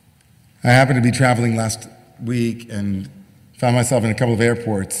I happened to be traveling last week and found myself in a couple of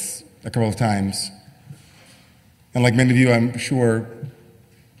airports a couple of times. And like many of you, I'm sure,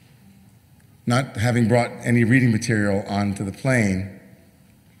 not having brought any reading material onto the plane,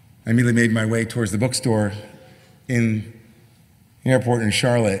 I immediately made my way towards the bookstore in the airport in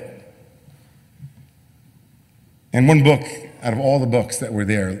Charlotte. And one book out of all the books that were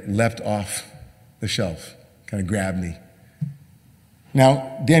there leapt off the shelf, kind of grabbed me.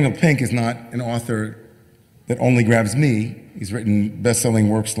 Now, Daniel Pink is not an author that only grabs me. He's written best-selling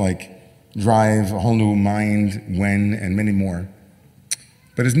works like Drive, A Whole New Mind, When, and many more.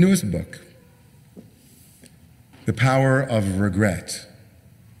 But his newest book, The Power of Regret,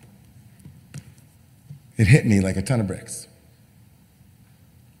 it hit me like a ton of bricks.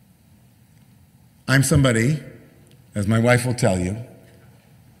 I'm somebody, as my wife will tell you,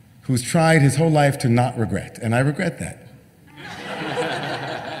 who's tried his whole life to not regret, and I regret that.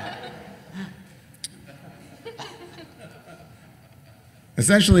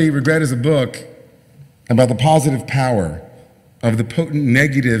 Essentially, Regret is a book about the positive power of the potent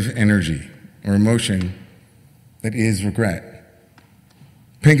negative energy or emotion that is regret.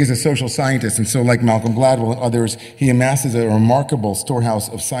 Pink is a social scientist, and so like Malcolm Gladwell and others, he amasses a remarkable storehouse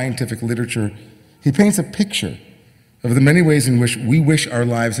of scientific literature. He paints a picture of the many ways in which we wish our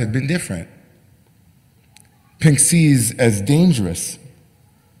lives had been different. Pink sees as dangerous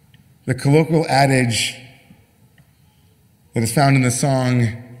the colloquial adage that is found in the song,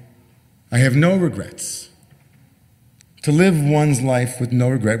 I Have No Regrets. To live one's life with no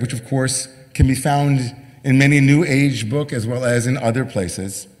regret, which of course can be found in many New Age books as well as in other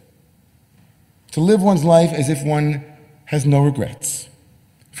places. To live one's life as if one has no regrets,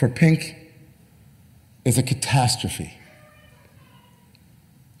 for Pink, is a catastrophe.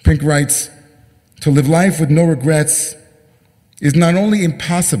 Pink writes, to live life with no regrets is not only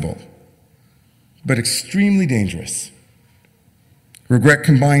impossible, but extremely dangerous. Regret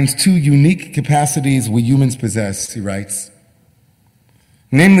combines two unique capacities we humans possess, he writes,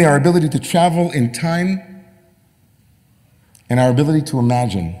 namely our ability to travel in time and our ability to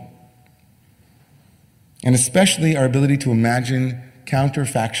imagine, and especially our ability to imagine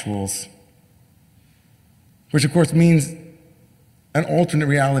counterfactuals, which of course means an alternate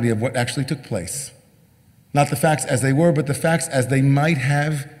reality of what actually took place. Not the facts as they were, but the facts as they might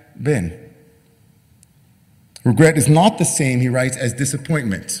have been. Regret is not the same, he writes, as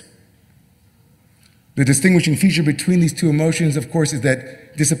disappointment. The distinguishing feature between these two emotions, of course, is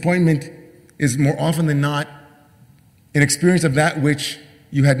that disappointment is more often than not an experience of that which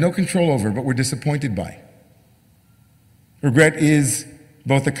you had no control over but were disappointed by. Regret is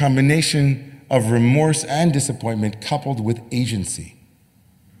both a combination of remorse and disappointment coupled with agency,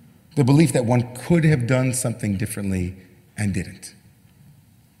 the belief that one could have done something differently and didn't.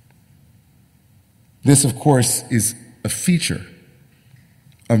 This, of course, is a feature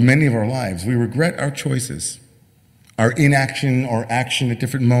of many of our lives. We regret our choices, our inaction or action at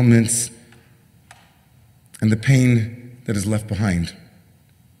different moments, and the pain that is left behind.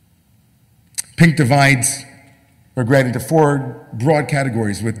 Pink divides regret into four broad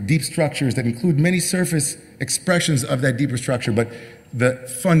categories with deep structures that include many surface expressions of that deeper structure, but the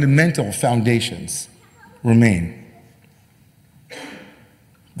fundamental foundations remain.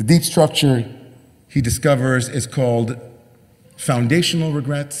 The deep structure he discovers is called foundational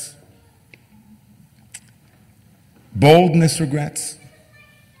regrets, boldness regrets,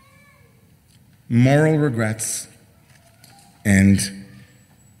 moral regrets, and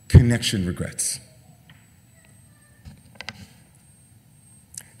connection regrets.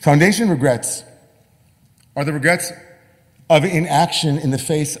 Foundation regrets are the regrets of inaction in the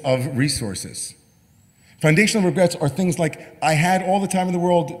face of resources. Foundational regrets are things like, I had all the time in the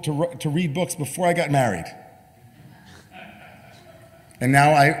world to read books before I got married. And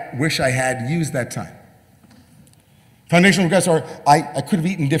now I wish I had used that time. Foundational regrets are, I could have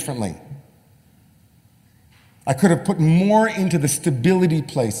eaten differently. I could have put more into the stability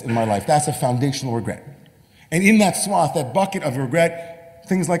place in my life. That's a foundational regret. And in that swath, that bucket of regret,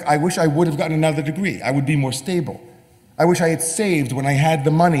 things like, I wish I would have gotten another degree. I would be more stable. I wish I had saved when I had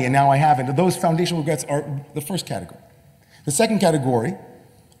the money and now I haven't. Those foundational regrets are the first category. The second category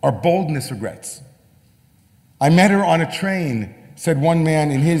are boldness regrets. I met her on a train, said one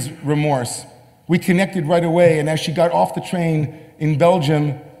man in his remorse. We connected right away, and as she got off the train in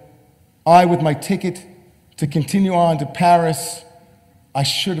Belgium, I, with my ticket to continue on to Paris, I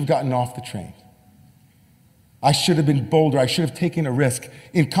should have gotten off the train. I should have been bolder. I should have taken a risk.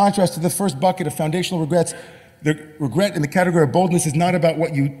 In contrast to the first bucket of foundational regrets, the regret in the category of boldness is not about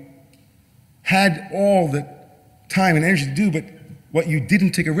what you had all the time and energy to do, but what you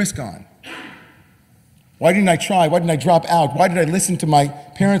didn't take a risk on? Why didn't I try? Why didn't I drop out? Why did I listen to my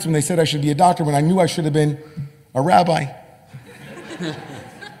parents when they said I should be a doctor when I knew I should have been a rabbi?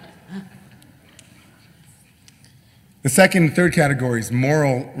 The second and third categories,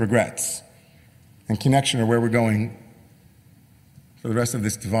 moral regrets and connection, are where we're going for the rest of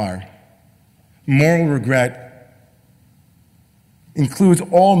this Devar. Moral regret includes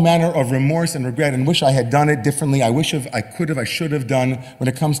all manner of remorse and regret and wish I had done it differently. I could have, I should have done when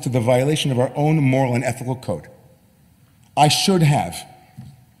it comes to the violation of our own moral and ethical code. I should have.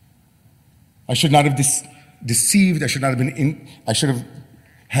 I should not have deceived. I should have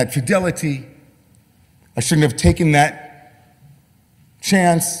had fidelity. I shouldn't have taken that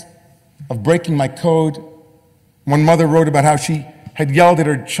chance of breaking my code. One mother wrote about how she had yelled at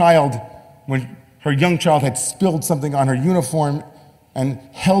her child when her young child had spilled something on her uniform and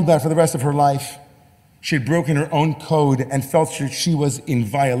held that for the rest of her life. She had broken her own code and felt she was in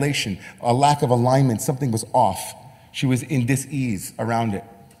violation, a lack of alignment, something was off. She was in dis-ease around it.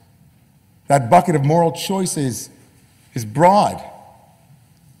 That bucket of moral choices is broad,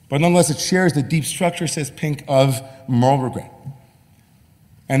 but nonetheless it shares the deep structure, says Pink, of moral regret.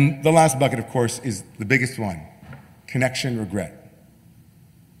 And the last bucket, of course, is the biggest one, connection regret.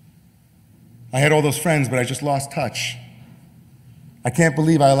 I had all those friends, but I just lost touch. I can't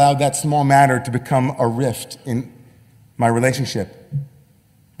believe I allowed that small matter to become a rift in my relationship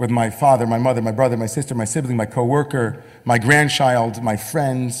with my father, my mother, my brother, my sister, my sibling, my coworker, my grandchild, my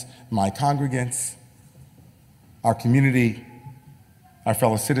friends, my congregants, our community, our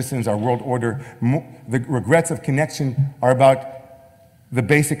fellow citizens, our world order. The regrets of connection are about the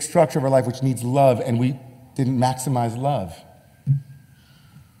basic structure of our life, which needs love, and we didn't maximize love.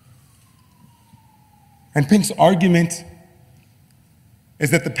 And Pink's argument is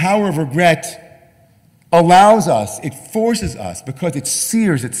that the power of regret allows us, it forces us, because it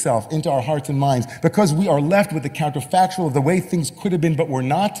sears itself into our hearts and minds, because we are left with the counterfactual of the way things could have been but were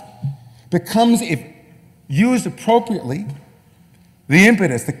not, becomes, if used appropriately, the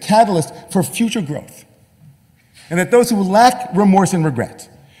impetus, the catalyst for future growth. And that those who lack remorse and regret,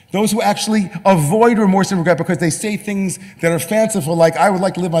 those who actually avoid remorse and regret because they say things that are fanciful, like, I would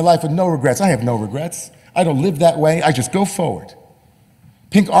like to live my life with no regrets. I have no regrets. I don't live that way. I just go forward.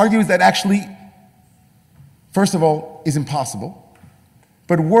 Pink argues that actually, first of all, is impossible.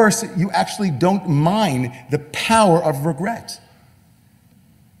 But worse, you actually don't mine the power of regret.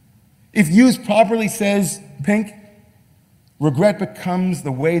 If used properly, says Pink, regret becomes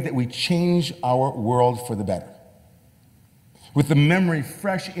the way that we change our world for the better. With the memory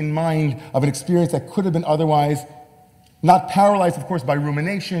fresh in mind of an experience that could have been otherwise, not paralyzed, of course, by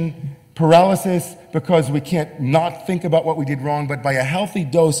rumination, paralysis, because we can't not think about what we did wrong, but by a healthy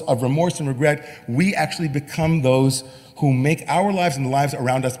dose of remorse and regret, we actually become those who make our lives and the lives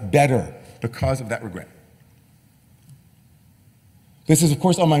around us better because of that regret. This is, of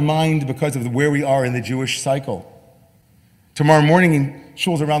course, on my mind because of where we are in the Jewish cycle. Tomorrow morning in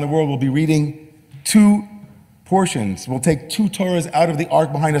shuls around the world, we'll be reading two portions. We'll take two Torahs out of the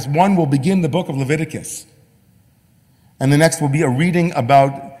ark behind us. One will begin the book of Leviticus, and the next will be a reading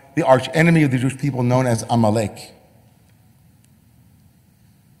about the arch enemy of the Jewish people known as Amalek.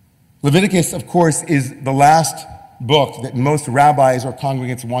 Leviticus, of course, is the last book that most rabbis or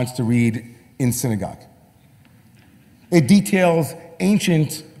congregants want to read in synagogue. It details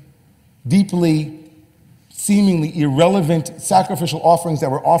ancient, deeply, seemingly irrelevant sacrificial offerings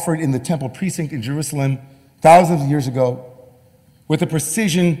that were offered in the temple precinct in Jerusalem thousands of years ago with the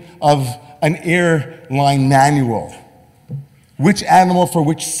precision of an airline manual. Which animal for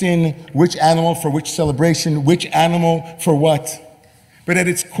which sin, which animal for which celebration, which animal for what. But at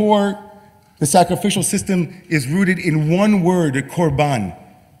its core, the sacrificial system is rooted in one word, korban,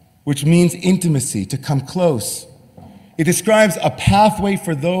 which means intimacy, to come close. It describes a pathway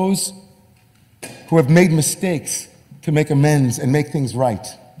for those who have made mistakes to make amends and make things right.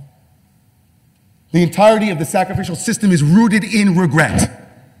 The entirety of the sacrificial system is rooted in regret.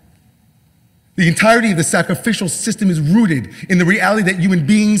 The entirety of the sacrificial system is rooted in the reality that human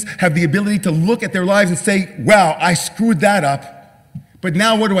beings have the ability to look at their lives and say, wow, I screwed that up, but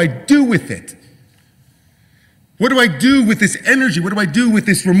now what do I do with it? What do I do with this energy? What do I do with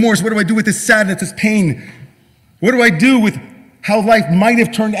this remorse? What do I do with this sadness, this pain? What do I do with how life might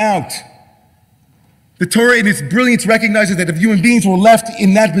have turned out? The Torah, in its brilliance, recognizes that if human beings were left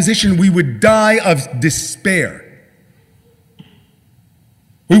in that position, we would die of despair.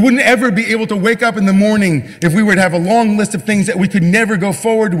 We wouldn't ever be able to wake up in the morning if we were to have a long list of things that we could never go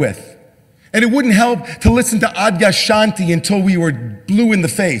forward with. And it wouldn't help to listen to Ad Yashanti until we were blue in the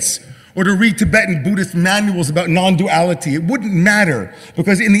face, or to read Tibetan Buddhist manuals about non-duality. It wouldn't matter,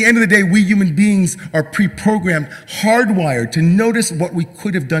 because in the end of the day, we human beings are pre-programmed, hardwired to notice what we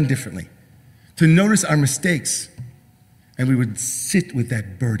could have done differently, to notice our mistakes, and we would sit with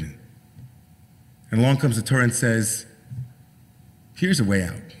that burden. And along comes the Torah and says, here's a way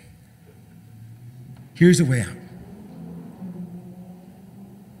out. Here's a way out.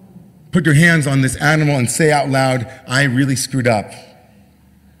 Put your hands on this animal and say out loud, I really screwed up.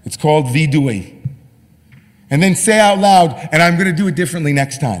 It's called vidui. And then say out loud, and I'm going to do it differently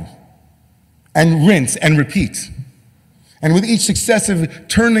next time. And rinse and repeat. And with each successive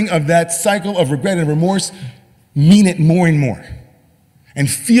turning of that cycle of regret and remorse, mean it more and more. And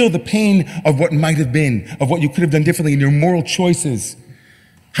feel the pain of what might have been, of what you could have done differently in your moral choices.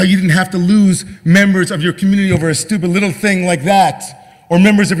 How you didn't have to lose members of your community over a stupid little thing like that. Or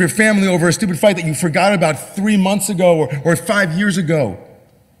members of your family over a stupid fight that you forgot about 3 months ago or 5 years ago.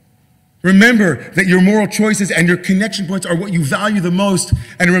 Remember that your moral choices and your connection points are what you value the most.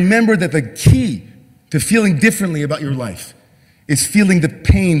 And remember that the key to feeling differently about your life is feeling the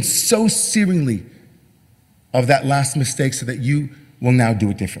pain so searingly of that last mistake so that you will now do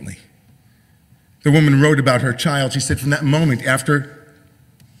it differently. The woman wrote about her child. She said from that moment after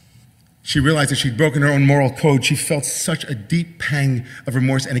she realized that she'd broken her own moral code, she felt such a deep pang of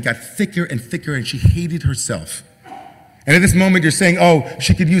remorse, and it got thicker and thicker, and she hated herself. And at this moment, you're saying, oh,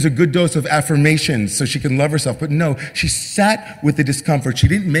 she could use a good dose of affirmations so she can love herself. But no, she sat with the discomfort. She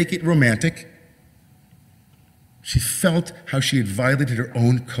didn't make it romantic. She felt how she had violated her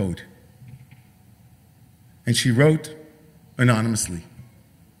own code. And she wrote anonymously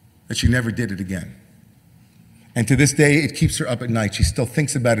that she never did it again. And to this day, it keeps her up at night. She still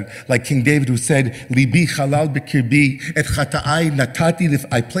thinks about it, like King David, who said, Libi halal b'kirbi, et chata'ai natati,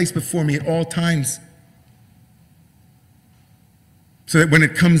 I place before me at all times. So that when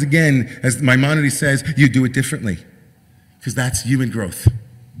it comes again, as Maimonides says, you do it differently. Because that's human growth.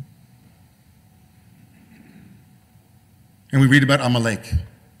 And we read about Amalek,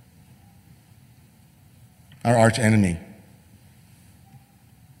 our arch enemy.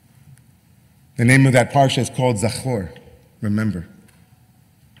 The name of that parsha is called Zachor, remember.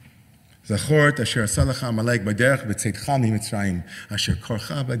 Zachor asher asalacha Amalek b'derech b'tzeitcha miMitzrayim asher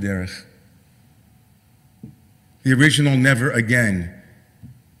korcha b'derech. The original never again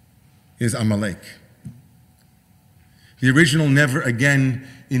is Amalek. The original never again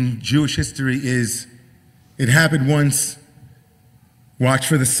in Jewish history is, it happened once, watch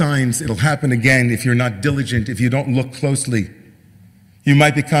for the signs, it'll happen again if you're not diligent, if you don't look closely. You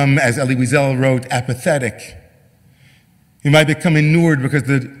might become, as Elie Wiesel wrote, apathetic. You might become inured because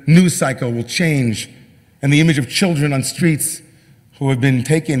the news cycle will change, and the image of children on streets who have been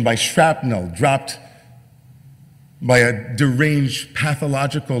taken by shrapnel, dropped by a deranged,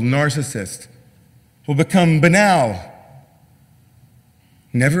 pathological narcissist, will become banal.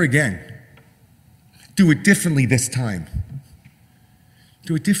 Never again. Do it differently this time.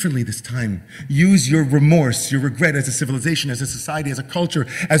 Do it differently this time. Use your remorse, your regret as a civilization, as a society, as a culture,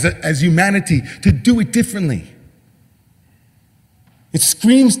 as humanity, to do it differently. It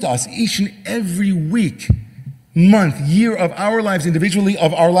screams to us each and every week, month, year of our lives individually,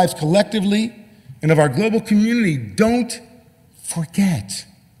 of our lives collectively, and of our global community. Don't forget.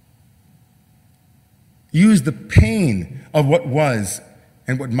 Use the pain of what was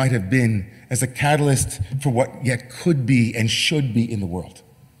and what might have been as a catalyst for what yet could be and should be in the world.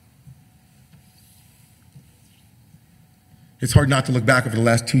 It's hard not to look back over the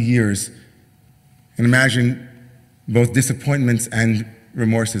last 2 years and imagine both disappointments and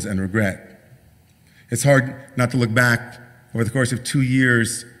remorses and regret. It's hard not to look back over the course of 2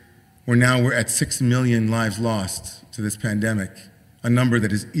 years where now we're at 6 million lives lost to this pandemic, a number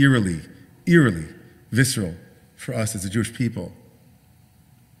that is eerily visceral for us as a Jewish people.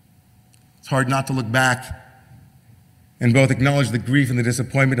 It's hard not to look back and both acknowledge the grief and the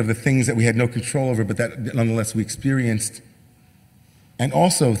disappointment of the things that we had no control over, but that nonetheless we experienced, and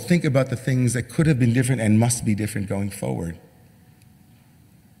also think about the things that could have been different and must be different going forward.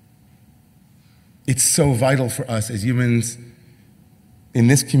 It's so vital for us as humans in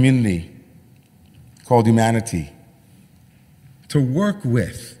this community called humanity to work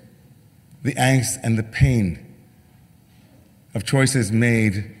with the angst and the pain of choices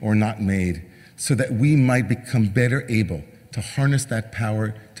made or not made, so that we might become better able to harness that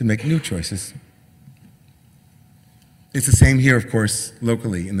power to make new choices. It's the same here, of course,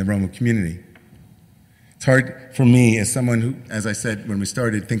 locally in the Roma community. It's hard for me as someone who, as I said when we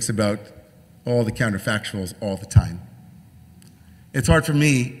started, thinks about all the counterfactuals all the time. It's hard for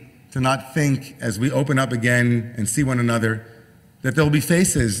me to not think, as we open up again and see one another, that there'll be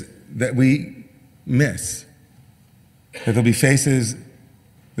faces that we miss, that there'll be faces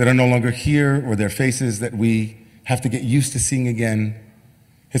that are no longer here, or they're faces that we have to get used to seeing again.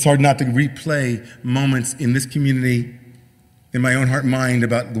 It's hard not to replay moments in this community, in my own heart and mind,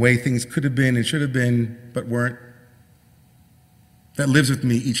 about the way things could have been and should have been, but weren't. That lives with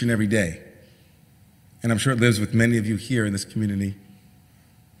me each and every day. And I'm sure it lives with many of you here in this community.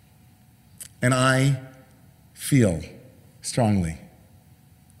 And I feel strongly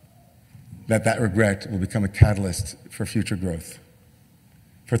that that regret will become a catalyst for future growth,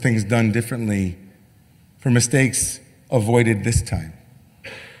 for things done differently, for mistakes avoided this time.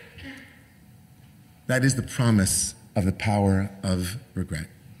 That is the promise of the power of regret.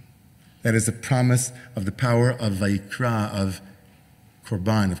 That is the promise of the power of Vayikra, of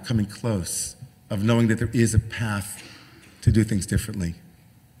Korban, of coming close, of knowing that there is a path to do things differently.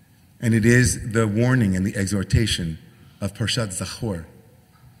 And it is the warning and the exhortation of Parshat Zachor.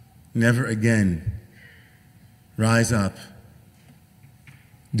 Never again. Rise up.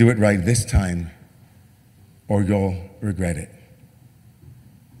 Do it right this time, or you'll regret it.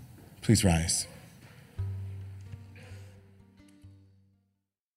 Please rise.